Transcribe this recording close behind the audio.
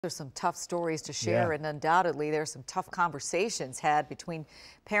There's some tough stories to share, and undoubtedly there's some tough conversations had between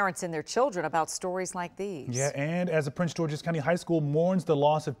parents and their children about stories like these. Yeah, and as the Prince George's County High School mourns the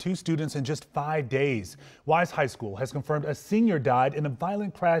loss of 2 students in just 5 days. Wise High School has confirmed a senior died in a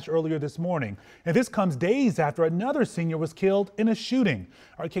violent crash earlier this morning. And this comes days after another senior was killed in a shooting.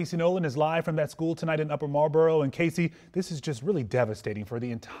 Our Casey Nolan is live from that school tonight in Upper Marlboro. And Casey, this is just really devastating for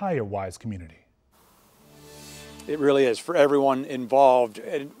the entire Wise community. It really is for everyone involved.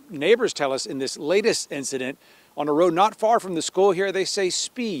 And neighbors tell us in this latest incident on a road not far from the school here, they say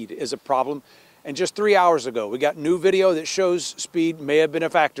speed is a problem. And just 3 hours ago, we got new video that shows speed may have been a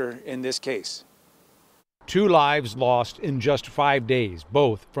factor in this case. 2 lives lost in just 5 days,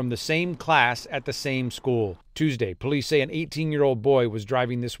 both from the same class at the same school. Tuesday, police say an 18-year-old boy was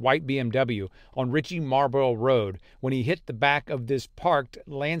driving this white BMW on Ritchie Marlboro Road when he hit the back of this parked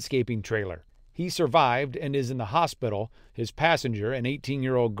landscaping trailer. He survived and is in the hospital. His passenger, an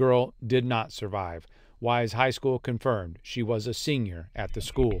 18-year-old girl, did not survive. Wise High School confirmed she was a senior at the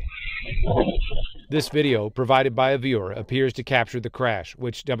school. This video, provided by a viewer, appears to capture the crash,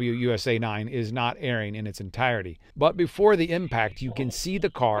 which WUSA 9 is not airing in its entirety. But before the impact, you can see the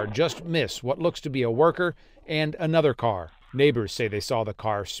car just miss what looks to be a worker and another car. Neighbors say they saw the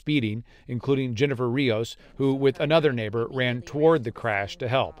car speeding, including Jennifer Rios, who, with another neighbor, ran toward the crash to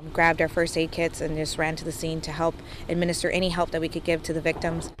help. Grabbed our first aid kits and just ran to the scene to help administer any help that we could give to the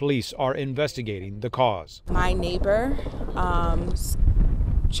victims. Police are investigating the cause. My neighbor,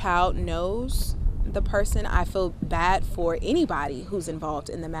 child knows the person. I feel bad for anybody who's involved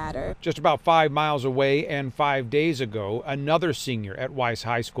in the matter. Just about 5 miles away and 5 days ago, another senior at Wise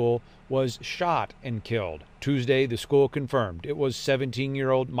High School was shot and killed. Tuesday, the school confirmed it was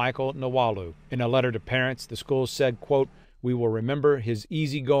 17-year-old Michael Nwalu. In a letter to parents, the school said, quote, "We will remember his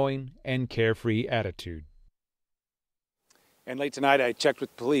easygoing and carefree attitude." And late tonight, I checked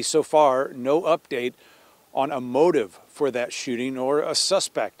with police. So far, no update on a motive for that shooting or a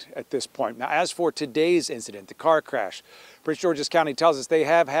suspect at this point. Now, as for today's incident, the car crash, Prince George's County tells us they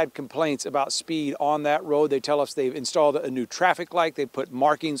have had complaints about speed on that road. They tell us they've installed a new traffic light. They put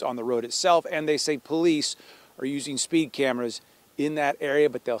markings on the road itself, and they say police are using speed cameras in that area,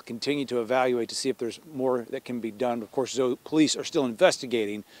 but they'll continue to evaluate to see if there's more that can be done. Of course, police are still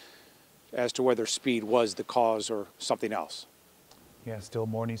investigating as to whether speed was the cause or something else. Yeah, still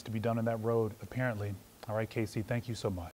more needs to be done on that road, apparently. All right, Casey, thank you so much.